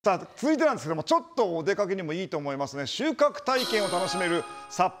さあ続いてなんですけども、ちょっとお出かけにもいいと思いますね。収穫体験を楽しめる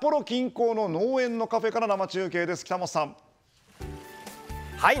札幌近郊の農園のカフェから生中継です。北本さん。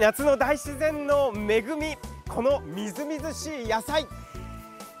はい、夏の大自然の恵み、このみずみずしい野菜、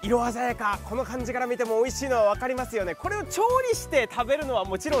色鮮やか、この感じから見ても美味しいのは分かりますよね。これを調理して食べるのは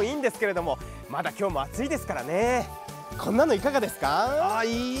もちろんいいんですけれども、まだ今日も暑いですからね。こんなのいかがですか？あ、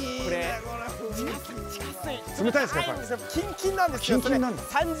いいね。これ冷たいですか？キンキンなんですよ。それ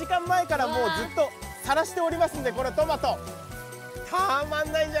3時間前からもうずっとさらしておりますんで、これトマトたま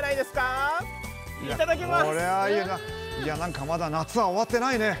んないんじゃないですか？いただきます。これはいいな。いや、なんかまだ夏は終わって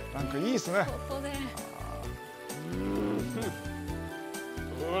ないね。なんかいいですね。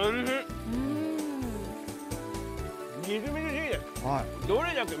みずみずしいです。はい。ど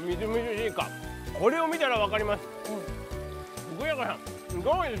れだけみずみずしいか、これを見たらわかります。福山さん、いか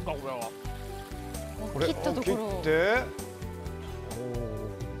がですか、これは。これ切ったところ切って、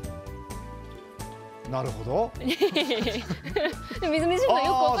なるほど。みずみずしいのよ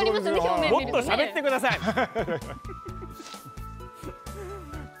くわかりますね、表面見るとね。もっと喋ってください。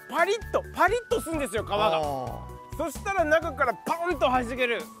パリッとするんですよ、皮が。そしたら中からパンと弾け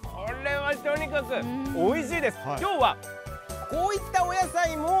る。これはとにかく美味しいです。今日はこういったお野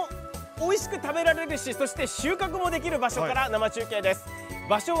菜も美味しく食べられるし、そして収穫もできる場所から生中継です。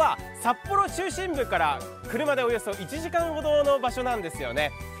場所は札幌中心部から車でおよそ1時間ほどの場所なんですよ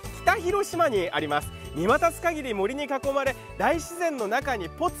ね。北広島にあります。見渡す限り森に囲まれ、大自然の中に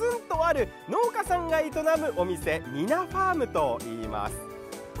ポツンとある農家さんが営むお店、ミナファームと言います。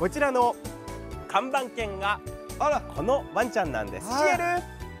こちらの看板犬がこのワンちゃんなんです。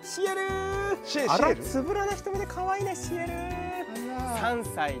シエル、あら、つぶらな瞳で可愛いね。シエル3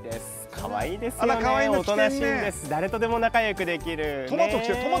歳です。可愛いですよね。おとなしいんです。誰とでも仲良くできる。トマト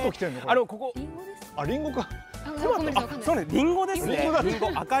来てんの？ここリンゴか。そうね、リンゴですね。リンゴ、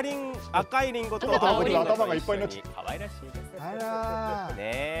赤いリンゴと青リンゴと頭がいっぱいになっちゃう。可愛らしいです。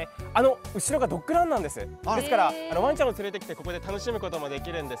ね、後ろがドッグランなんです。ですからワンちゃんを連れてきてここで楽しむこともで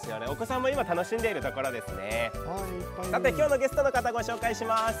きるんですよね。お子さんも今楽しんでいるところですね。さて今日のゲストの方ご紹介し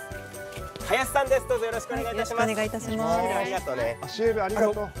ます。林さんです。どうぞよろしくお願いいたします。お願いいたします。ありがとうね。シエルありが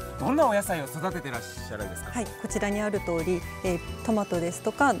とう。どんなお野菜を育ててらっしゃるんですか？はい、こちらにある通り、トマトです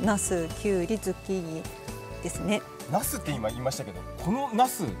とかナス、キュウリ、ズッキーニですね。ナスって今言いましたけど、このナ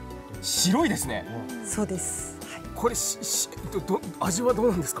ス白いですね。そうです。はい、これ味はどう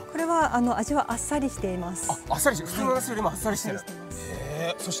なんですか？これは味はあっさりしています。あっさりして、普通のナスよりもあっさりしてる。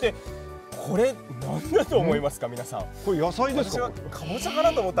そしてこれ何だと思いますか、皆さん？これ野菜ですか？私はかぼちゃか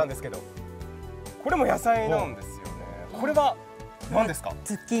なと思ったんですけど、これも野菜なんですよね。これは何ですか？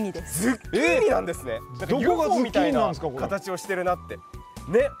ズッキーニです。ズッキーニなんですね。どこがズッキーニなんですか？ UFO みたいな形をしてるなって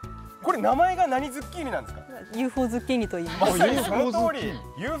ね。これ名前が何ズッキーニなんですか？UFO ズッキーニと言います。まさにその通り、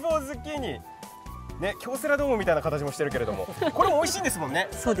UFO ズッキーニね、京セラドームみたいな形もしてるけれども、これも美味しいんですもんね。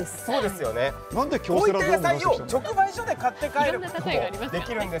そうです。そうですよね。なんで京セラドームこういった野菜を直売所で買って帰ることもで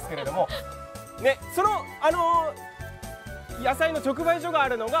きるんですけれども、ね、その野菜の直売所があ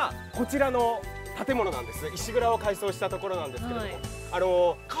るのがこちらの建物なんです。石蔵を改装したところなんですけれど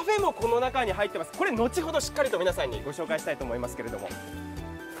も、カフェもこの中に入ってます。これ後ほどしっかりと皆さんにご紹介したいと思いますけれども、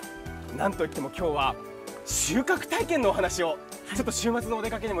なんといっても今日は収穫体験のお話を、ちょっと週末のお出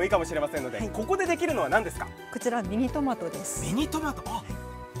かけにもいいかもしれませんので、ここでできるのは何ですか？こちらミニトマトです。ミニトマト、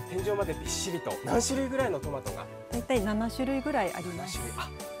天井までびっしりと。何種類ぐらいのトマトが？だいたい7種類ぐらいあります。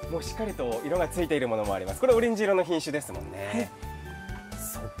もうしっかりと色がついているものもあります。これオレンジ色の品種ですもんね。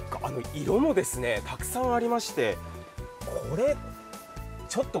そっか、色もですねたくさんありまして、これ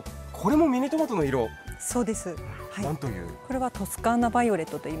ちょっとこれもミニトマトの色。そうです。はい、なんという？これはトスカーナバイオレッ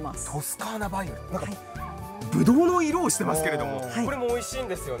トと言います。トスカーナバイオレット。なんかブドウの色をしてますけれども、これも美味しいん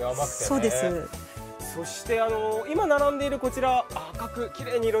ですよね。甘くてね。そうです。そして今並んでいるこちら赤く綺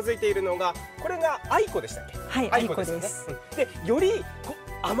麗に色づいているのが、これがアイコでしたっけ？はい、アイコです。で、より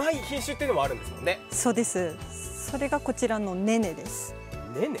甘い品種っていうのもあるんですもんね。そうです。それがこちらのネネです。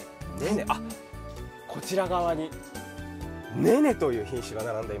ネネ、こちら側にネネという品種が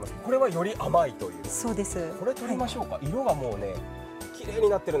並んでいます。これはより甘いという。そうです。これ取りましょうか。色がもうね綺麗に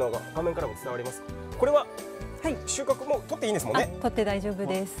なってるのが画面からも伝わります。これは収穫も取っていいんですもんね。取って大丈夫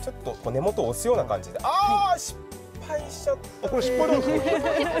です。ちょっと根元を押すような感じで。失敗しちゃった。これ失敗なんですか？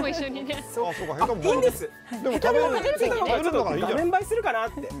ヘタも一緒にね。そうか、いいんです。でも食べるのが画面映えするかな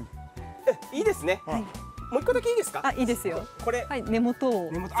って。いいですね。もう一個だけいいですか？いいですよ。これ根元を。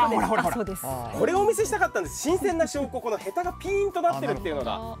ほら。そうです。これをお見せしたかったんです。新鮮な証拠、このヘタがピーンとなってるっていうの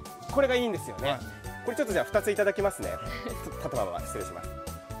が、これがいいんですよね。これちょっとじゃあ2ついただきますね。立ったまま失礼します。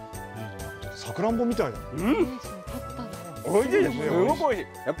さくらんぼみたいだ。美味しいです。すごく美味しい。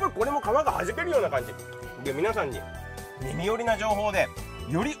やっぱりこれも皮が弾けるような感じで、皆さんに耳寄りな情報で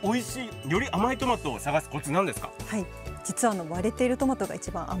より美味しい、より甘いトマトを探すコツなんですか？はい、実は割れているトマトが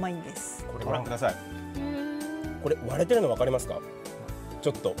一番甘いんです。これご覧ください。これ割れてるの分かりますか？ち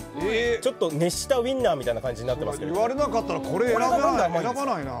ょっと熱したウインナーみたいな感じになってますけど、言われなかったらこれ選ばな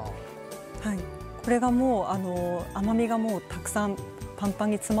いな。はい、これがもう甘みがもうたくさんパンパ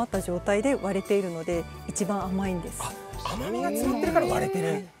ンに詰まった状態で割れているので一番甘いんです。甘みが詰まってるから割れて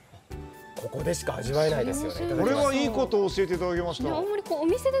る。ここでしか味わえないですよね。これはいいことを教えていただきました。あんまりお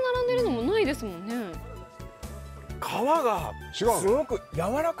店で並んでるのもないですもんね。皮がすごく柔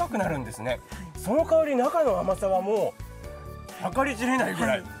らかくなるんですね。その代わり中の甘さはもう計り知れないぐ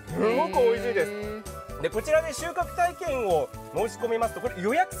らいすごく美味しいです。でこちらで収穫体験を申し込みますと、これ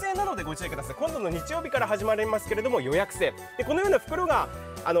予約制なのでご注意ください。今度の日曜日から始まりますけれども予約制で、このような袋が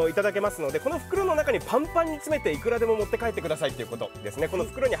いただけますので、この袋の中にパンパンに詰めていくらでも持って帰ってくださいということですね。この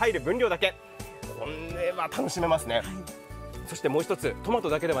袋に入る分量だけ、これは楽しめますね。はい、そしてもう一つ、トマ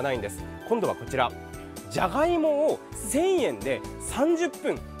トだけではないんです。今度はこちらじゃがいもを1000円で30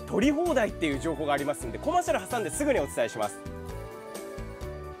分取り放題っていう情報がありますので、コマーシャル挟んですぐにお伝えします。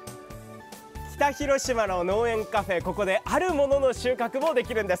北広島の農園カフェ、ここであるものの収穫もで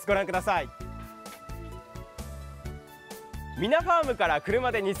きるんです。ご覧ください。ミナファームから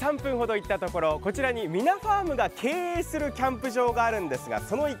車で 2,3 分ほど行ったところ、こちらにミナファームが経営するキャンプ場があるんですが、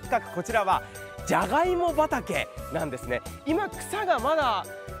その一角、こちらはじゃがいも畑なんですね。今草がまだ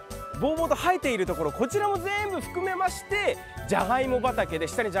ぼうぼうと生えているところ、こちらも全部含めましてじゃがいも畑で、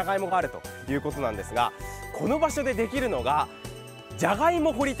下にじゃがいもがあるということなんですが、この場所でできるのがじゃがい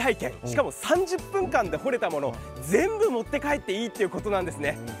も掘り体験、しかも30分間で掘れたものを全部持って帰っていいっていうことなんです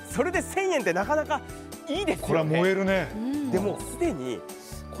ね。それで1000円ってなかなかいいですよね。これは燃えるね。でもすでに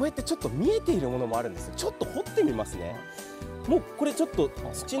こうやってちょっと見えているものもあるんですよ。ちょっと掘ってみますね。もうこれちょっと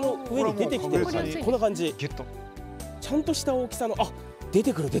土の上に出てきてる感じ、こんな感じ、ちゃんとした大きさの、出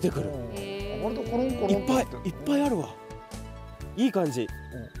てくる出てくる、いっぱいあるわ。いい感じ。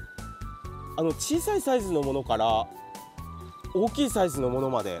小さいサイズのものから大きいサイズのもの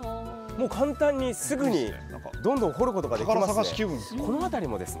まで、もう簡単にすぐにどんどん掘ることができますね。この辺り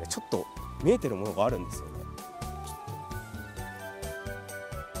もですね、ちょっと見えてるものがあるんですよね。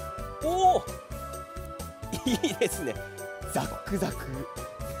おお、いいですね。ザックザク、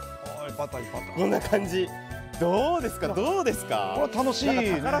こんな感じ。どうですか、どうですか。これ楽しい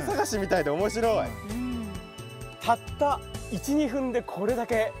ね。宝探しみたいで面白い。たった1、2分でこれだ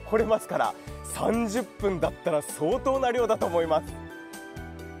け掘れますから、30分だったら相当な量だと思います。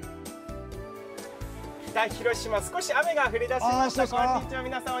北広島、少し雨が降り出しました。こんにちは、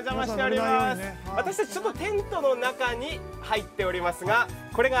皆さんお邪魔しております。私たちちょっとテントの中に入っておりますが、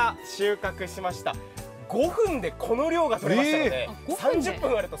これが収穫しました5分でこの量が取れましたので、30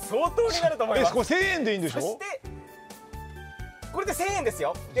分あると相当になると思います。これ1000円でいいんでしょ。そしてこれで1000円です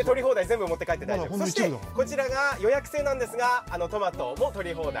よ。で取り放題全部持って帰って大丈夫。そしてこちらが予約制なんですが、トマトも取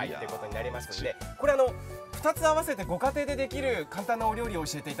り放題ということになりますので、これ2つ合わせてご家庭でできる簡単なお料理を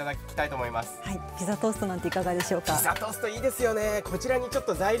教えていただきたいと思います。はい、ピザトーストなんていかがでしょうか。ピザトーストいいですよね。こちらにちょっ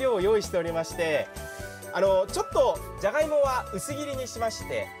と材料を用意しておりまして、ちょっとじゃがいもは薄切りにしまし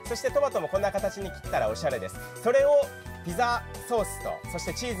て、そしてトマトもこんな形に切ったらおしゃれです。それをピザソースとそし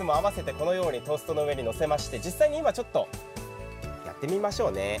てチーズも合わせてこのようにトーストの上に乗せまして、実際に今ちょっとやってみましょ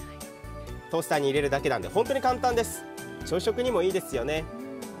うね。トースターに入れるだけなんで本当に簡単です。朝食にもいいですよね。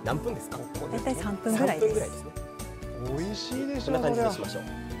何分ですか。大体3分ぐらいです。ね。美味しいでしょ。こんな感じにしましょう。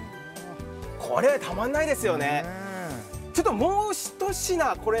これたまんないですよね。ちょっともう一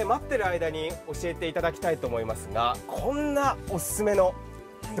品、これ待ってる間に教えていただきたいと思いますが、こんなおすすめの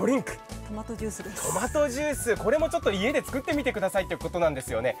ドリンク、トマトジュースです。トマトジュース、これもちょっと家で作ってみてくださいということなんで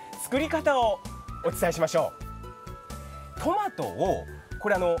すよね。作り方をお伝えしましょう。トマトをこ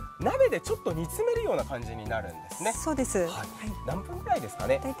れ鍋でちょっと煮詰めるような感じになるんですね。そうです。はい、何分ぐらいですか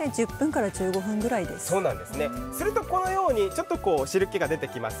ね。だいたい10分から15分ぐらいです。そうなんですね。するとこのようにちょっとこう汁気が出て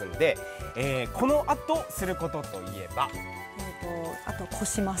きますんで、この後することといえば、あとこ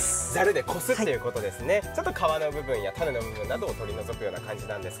します。ざるでこすっていうことですね。ちょっと皮の部分や種の部分などを取り除くような感じ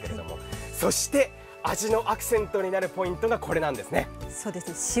なんですけれども、そして味のアクセントになるポイントがこれなんですね。そうで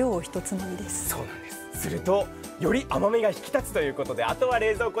す。塩を一つまみです。そうなんです。するとより甘みが引き立つということで、あとは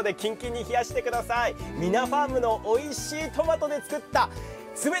冷蔵庫でキンキンに冷やしてください。ミナファームの美味しいトマトで作った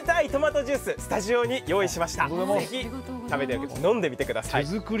冷たいトマトジュース、スタジオに用意しました。ぜひ食べて飲んでみてください。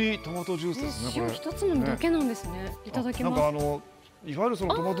手作りトマトジュースですね。塩一つまみだけなんですね。いただきます。なんかいわゆるそ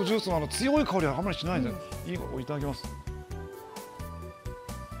のトマトジュースの強い香りはあまりしないんで、いただきます。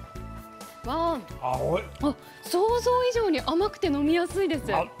わあ、おい。あ、想像以上に甘くて飲みやすいです。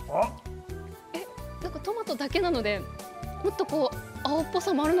なんかトマトだけなのでもっとこう青っぽ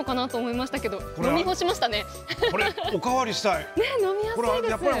さもあるのかなと思いましたけど、飲み干しましたね。これおかわりしたい。ね、飲みやすこれいで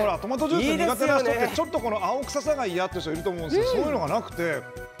す。やっぱりほらトマトジュース苦手な人ってちょっとこの青臭さが嫌って人いると思うんですけど、そういうのがなくて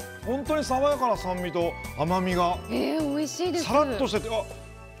本当に爽やかな酸味と甘みが美味しいです。さらっとしてて、あ、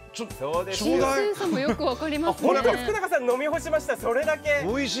そうです。ちょうだい。新鮮さもよくわかりますね。これが福永さん飲み干しました。それだけ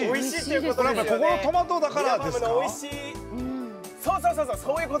美味しい。美味しいということなんですよね。ここのトマトだからですか。美味しい。そ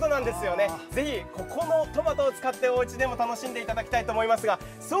ういうことなんですよね。ぜひここのトマトを使ってお家でも楽しんでいただきたいと思いますが、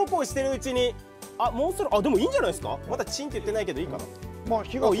そうこうしてるうちに、もうそろでもいいんじゃないですか。まだチンって言ってないけどいいかな。まあ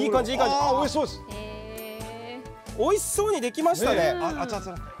火がいい感じいい感じ。美味しそうです。美味しそうにできましたね。熱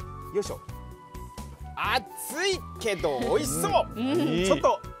々。よいしょ。熱いけど美味しそう。ちょっ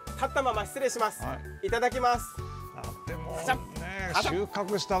と立ったまま失礼します。いただきます。でも収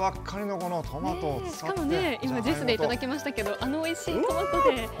穫したばっかりのこのトマトを使って、しかもね、今ジュースでいただきましたけど、美味しいトマ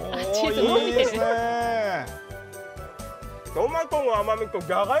トでチーズも伸びてる。トマトの甘みと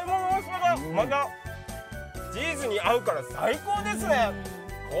じゃがいもの美味しさがまたチーズに合うから最高ですね。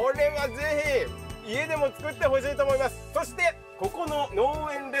これはぜひ家でも作ってほしいと思います。そしてここの農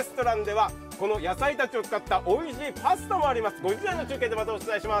園レストランではこの野菜たちを使った美味しいパスタもあります。5時台の中継でまたお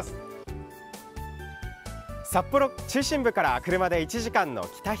伝えします。札幌中心部から車で1時間の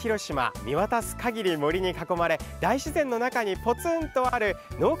北広島、見渡す限り森に囲まれ大自然の中にポツンとある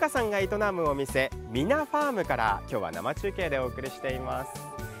農家さんが営むお店、みなファームから今日は生中継でお送りしています。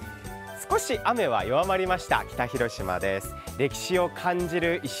少し雨は弱まりました北広島です。歴史を感じ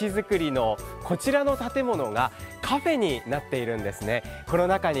る石造りのこちらの建物がカフェになっているんですね。この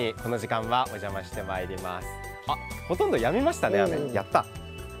中にこの時間はお邪魔してまいります。ほとんどやみましたね、雨。やった。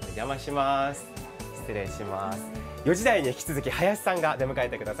お邪魔します。失礼します。4時台に引き続き林さんが出迎え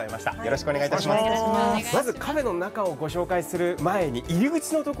てくださいました。よろしくお願いいたします。まずカフェの中をご紹介する前に入り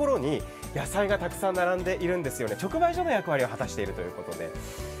口のところに野菜がたくさん並んでいるんですよね。直売所の役割を果たしているということで、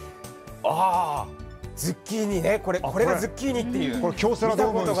ズッキーニね、これがズッキーニっていう、これ京セラド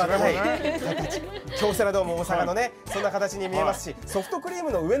ームですね。京セラドーム大阪のね、そんな形に見えますし、ソフトクリー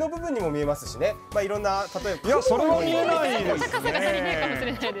ムの上の部分にも見えますしね。いろんな例えば、いやそれは見えないです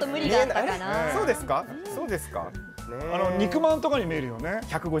ね。ちょっと無理があったかな。そうですか。そうですか。肉まんとかに見えるよね。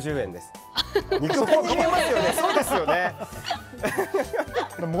150円です。肉まんに見えますよね。そうですよね。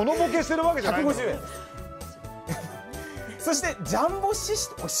物ボケしてるわけじゃない。150円です。そしてジャンボシシ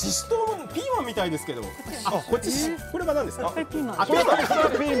トウ、シシトウもピーマンみたいですけど、こっちこれは何ですか？ピーマン。それは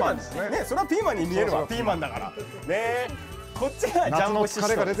ピーマンですね。それはピーマンに見えるわ。ピーマンだからね。こっちがジャンボシ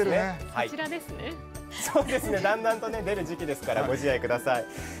シトウですね。こちらですね。そうですね。だんだんとね出る時期ですからご自愛ください。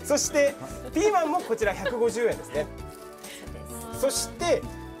そしてピーマンもこちら150円ですね。そして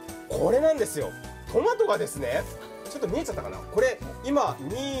これなんですよ。トマトがですね。ちょっと見えちゃったかな。これ今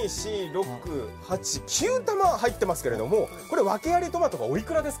2、4、6、8、9玉入ってますけれども、これ訳ありトマトがおい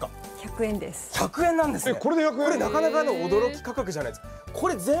くらですか？100円です。100円なんですね。これで100円。これなかなかの驚き価格じゃないですか。こ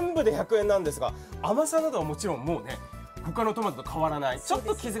れ全部で100円なんですが、甘さなどはもちろんもうね他のトマトと変わらない、ちょっ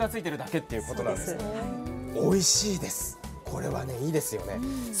と傷がついてるだけっていうことなんです。美味しいです。これはねいいですよね。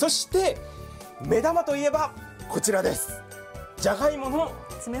そして目玉といえばこちらです。じゃがいもの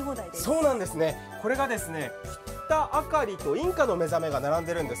詰め放題です。そうなんですね。これがですね、北あかりとインカの目覚めが並ん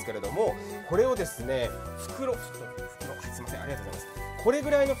でるんですけれども、これをですね袋、すみません、ありがとうございます。これぐ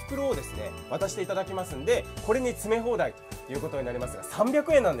らいの袋をですね渡していただきますんで、これに詰め放題ということになりますが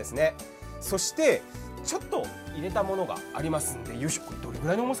300円なんですね。そしてちょっと入れたものがありますんで、よいしょ、どれぐ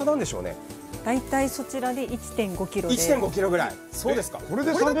らいの重さなんでしょうね。だいたいそちらで 1.5 キロで。1.5キロぐらい。そうですか。これ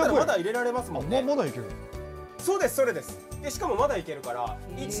で300円。これだったらまだ入れられますもんね。まだいける。そうです、それです。でしかもまだいけるから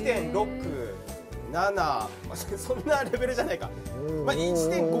1.6、7、そんなレベルじゃないか。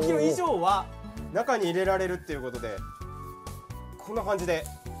1.5 キロ以上は中に入れられるっていうことで、こんな感じで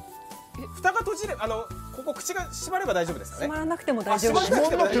蓋が閉じる、ここ口が閉まれば大丈夫ですかね。閉まらなくても大丈夫です。閉ま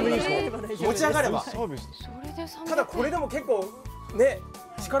らなくても大丈夫です。持ち上がれば。ただこれでも結構ね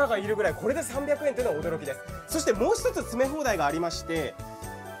力がいるぐらい、これで300円というのは驚きです。そしてもう一つ詰め放題がありまして、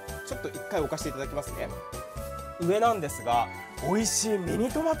ちょっと一回置かせていただきますね。上なんですが、美味しいミニ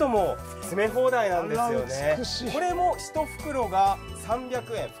トマトも詰め放題なんですよね。これも1袋が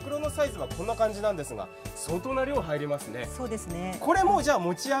300円。袋のサイズはこんな感じなんですが、相当な量入りますね。そうですね。これもじゃあ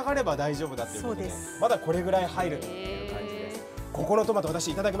持ち上がれば大丈夫だということで、まだこれぐらい入るという感じです。ここのトマト私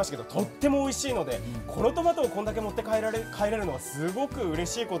いただきましたけど、とっても美味しいので、このトマトをこんだけ持って帰れるのはすごく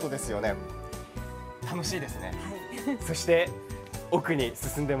嬉しいことですよね。楽しいですね。そして奥に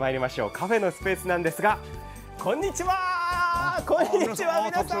進んでまいりましょう。カフェのスペースなんですが、こんにちは。は。こんにちは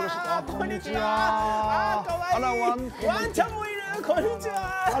皆さん。こんにちは。可愛いワンちゃんもいる。こんにちは。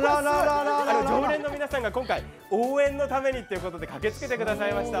常連の皆さんが今回応援のためにということで駆けつけてくださ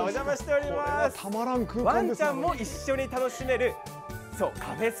いました。お邪魔しております。たまらん空ワ間ですね。ンちゃんも一緒に楽しめるそうカ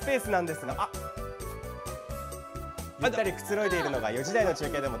フェスペースなんですが、ゆったりくつろいでいるのが4時台の中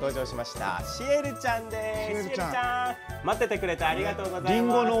継でも登場しましたシエルちゃんです。シエルちゃん待っててくれてありがとうございます。リン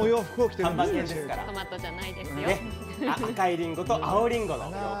ゴのお洋服を着てるんですね。ですからトマトじゃないですよ。ね、赤いリンゴと青リンゴの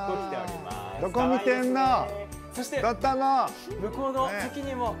洋服を着ております。どこ見てんな。そしてだったな。向こうの席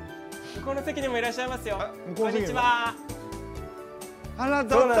にも、向こうの席にもいらっしゃいますよ。こん向こうの席にもにちは。あら、だ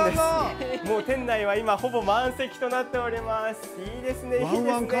そうったなんな。です。もう店内は今ほぼ満席となっております。いいですね。いいです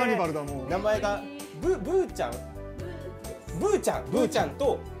ね。ワンワンカーニバルだもん。名前がブーちゃん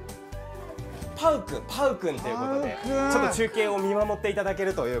とパウくんということで、ちょっと中継を見守っていただけ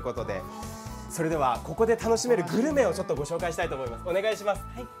るということで、それではここで楽しめるグルメをちょっとご紹介したいと思います。お願いします。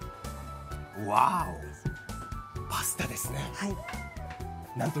はい。わお、パスタですね。はい。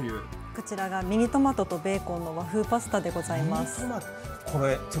なんという。こちらがミニトマトとベーコンの和風パスタでございます。こ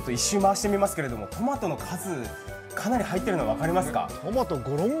れちょっと一周回してみますけれども、トマトの数かなり入ってるの分かりますか？トマト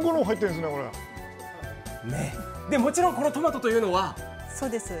ゴロンゴロン入ってるんですね、これ。ね。でもちろんこのトマトというのはそう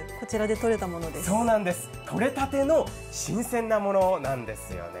です。こちらで採れたものです。そうなんです。採れたての新鮮なものなんで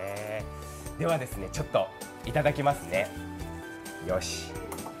すよね。ではですね、ちょっといただきますね。よし。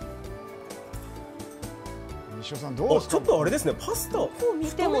西尾さんどうですか？ちょっとあれですね、パスタ。こう見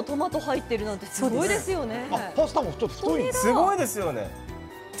てもトマト入ってるなんてすごいですよね。あ、パスタもちょっと太いんです。すごいですよね。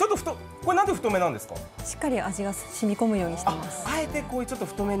ちょっとこれなんで太めなんですか？しっかり味が染み込むようにしています。あえてこういうちょっと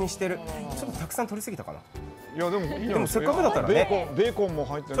太めにしてる。ちょっとたくさん取りすぎたかな。いやでもいいじゃないですか。でもせっかくだったらね。ベーコンも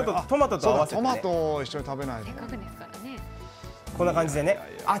入ってね。ちょっとトマトと合わせてね。トマトを一緒に食べないと。せっかくですからね。こんな感じでね。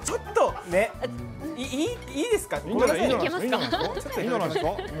あ、ちょっとね。いいですか？いいんじゃないですか。いけますか？いいんじゃないですか。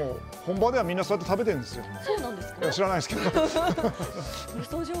もう本場ではみんなそうやって食べてるんですよ。そうなんですか。知らないですけど。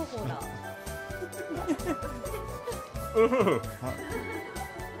嘘情報だ。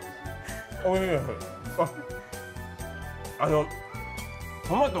おいしいです。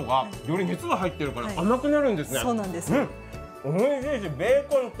トマトがより熱が入ってるから甘くなるんですね。そうなんです。おいしいし、ベー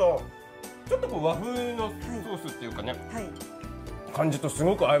コンとちょっとこう和風のソースっていうかね、感じとす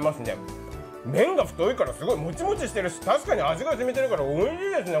ごく合いますね。麺が太いからすごいもちもちしてるし、確かに味が染みてるからおいしい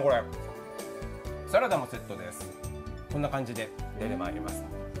ですね、これ。サラダもセットです。こんな感じで出てまいります。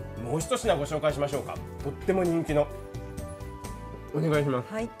もう一品ご紹介しましょうか。とっても人気の。お願いしま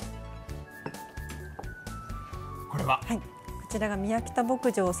す。はい。これは。はい。こちらが宮北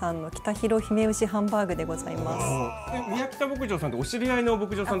牧場さんの北広姫牛ハンバーグでございます。宮北牧場さんってお知り合いの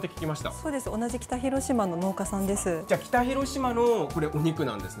牧場さんって聞きました。そうです。同じ北広島の農家さんです。じゃあ北広島のこれお肉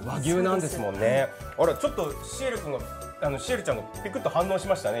なんですね。和牛なんですもんね。あら、ちょっとシエル君がシエルちゃんがピクッと反応し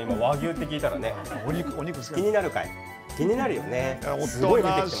ましたね。今和牛って聞いたらね。お肉好き。気になるかい。気になるよね。すごい出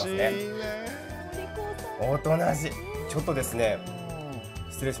てきてますね。おとなしい。ちょっとですね。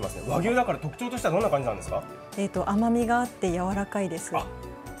失礼しますね。和牛だから特徴としてはどんな感じなんですか？甘みがあって柔らかいです。甘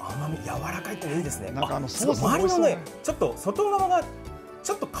み柔らかいっていいですね。なんかソース周りのね、ちょっと外側が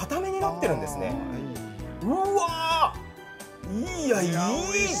ちょっと固めになってるんですね。うわー、いや、いい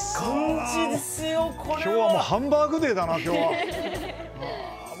感じですよ。これ今日はもうハンバーグデーだな、今日は。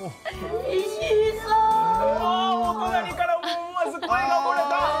美味しそう。お隣から思わず声が漏れ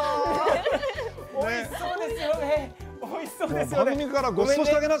た。美味しそうですよね。美味しそうですよね。番組からごちそうし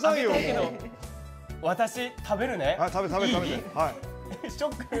てあげなさいよ。私食べるね。はい、食べて。はい。ショ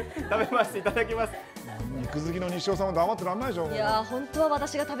ック食べます。いただきます。肉好きの西尾さんも黙ってらんないでしょ。いやー、本当は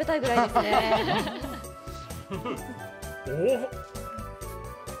私が食べたいぐらいですね。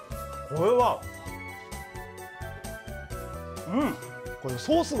これは。これ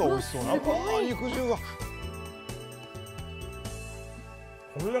ソースが美味しそうな。肉汁が。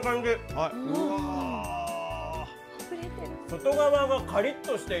こんな感じ。はい。外側がカリッ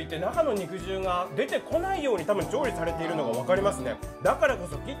としていて中の肉汁が出てこないように多分調理されているのが分かりますね。だからこ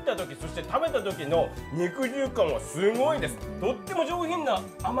そ切った時、そして食べた時の肉汁感はすごいです。とっても上品な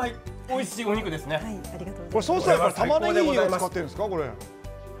甘い美味しいお肉ですね。はい、ありがとうこれございます。ソースはやっぱり玉ねぎを使ってるんですか、これ。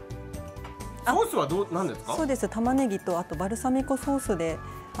ソースは何ですか？そうです。玉ねぎとあとバルサミコソースで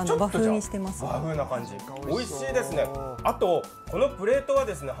和風にしてます。和風な感じ。美味しいですね。あとこのプレートは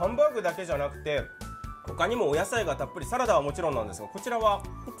ですね、ハンバーグだけじゃなくて他にもお野菜がたっぷり、サラダはもちろんなんですが、こちらは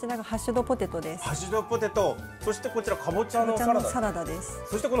こちらがハッシュドポテトです。ハッシュドポテト、そしてこちらかぼちゃのサラダです。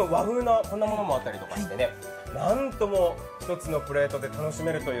そしてこの和風なこんなものもあったりとかしてね、なんとも一つのプレートで楽し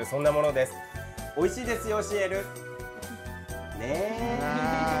めるというそんなものです。美味しいですよ、シエル。ね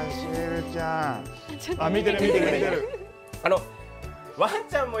え。シエルちゃん。あ、見てる。ワン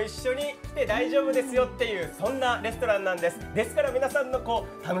ちゃんも一緒に来て大丈夫ですよっていうそんなレストランなんです。ですから皆さんの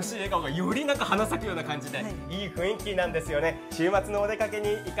楽しい笑顔がより花咲くような感じで、いい雰囲気なんですよね。週末のお出かけ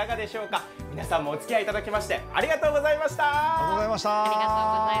にいかがでしょうか。皆さんもお付き合いいただきましてありがとうございました。ありがとうございました。ありがとう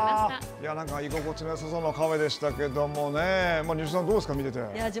ございました。いや、なんか居心地の良さそうなカフェでしたけどもね。西さんどうですか、見てて。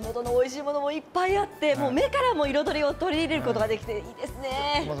いや、地元の美味しいものもいっぱいあって、もう目からも彩りを取り入れることができていいです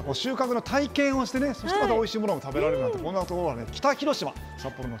ね。まず収穫の体験をしてね、そしてまた美味しいものも食べられるなんて、こんなところはね、北広島、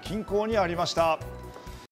札幌の近郊にありました。